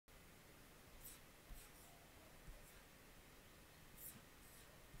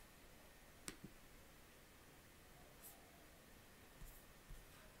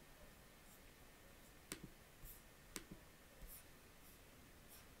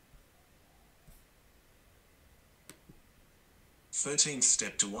13th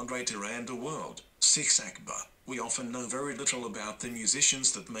step to Andre Tiranda world. SIKSAKBUR. We often know very little about the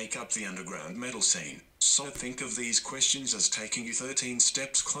musicians that make up the underground metal scene. So think of these questions as taking you 13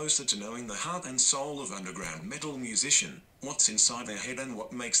 steps closer to knowing the heart and soul of underground metal musician. What's inside their head and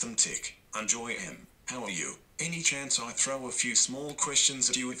what makes them tick. Enjoy em. How are you? Any chance I throw a few small questions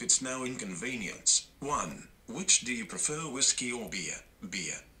at you if it's no inconvenience. 1. Which do you prefer, whiskey or beer?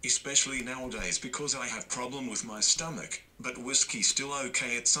 Beer. Especially nowadays because I have problem with my stomach, but whiskey still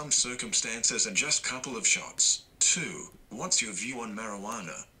okay at some circumstances and just couple of shots. 2. What's your view on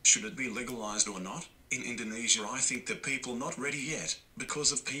marijuana? Should it be legalized or not? In Indonesia I think that people not ready yet,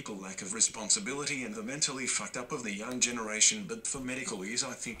 because of people lack of responsibility and the mentally fucked up of the young generation, but for medical ease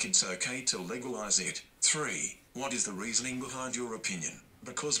I think it's okay to legalize it. 3. What is the reasoning behind your opinion?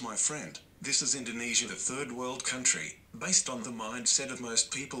 Because my friend, this is Indonesia, the third world country. Based on the mindset of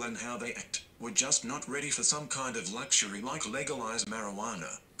most people and how they act, we're just not ready for some kind of luxury like legalized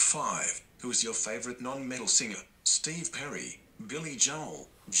marijuana. 5. Who's your favorite non-metal singer? Steve Perry, Billy Joel,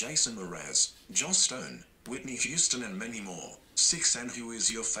 Jason Mraz, Joss Stone, Whitney Houston and many more. 6. And who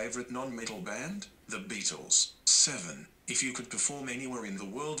is your favorite non-metal band? The Beatles. 7. If you could perform anywhere in the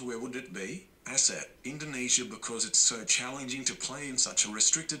world, where would it be? Asset, Indonesia, because it's so challenging to play in such a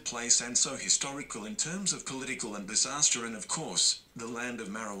restricted place and so historical in terms of political and disaster, and of course, the land of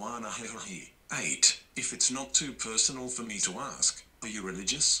marijuana. 8. If it's not too personal for me to ask, are you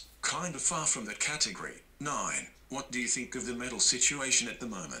religious? Kinda far from that category. 9. What do you think of the metal situation at the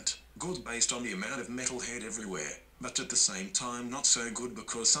moment? Good based on the amount of metalhead everywhere, but at the same time not so good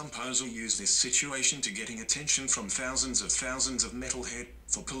because some poser use this situation to getting attention from thousands of metalhead,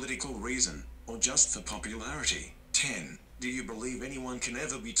 for political reason, or just for popularity. 10. Do you believe anyone can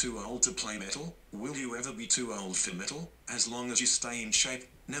ever be too old to play metal? Will you ever be too old for metal? As long as you stay in shape,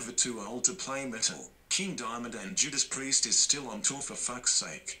 never too old to play metal. King Diamond and Judas Priest is still on tour, for fuck's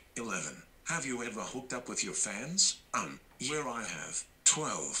sake. 11. Have you ever hooked up with your fans? Yeah, I have.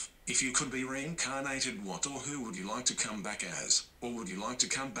 12. If you could be reincarnated, what or who would you like to come back as? Or would you like to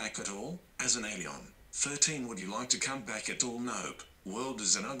come back at all? As an alien. 13. Would you like to come back at all? Nope. World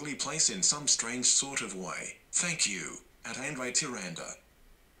is an ugly place in some strange sort of way. Thank you. At Andre Tiranda.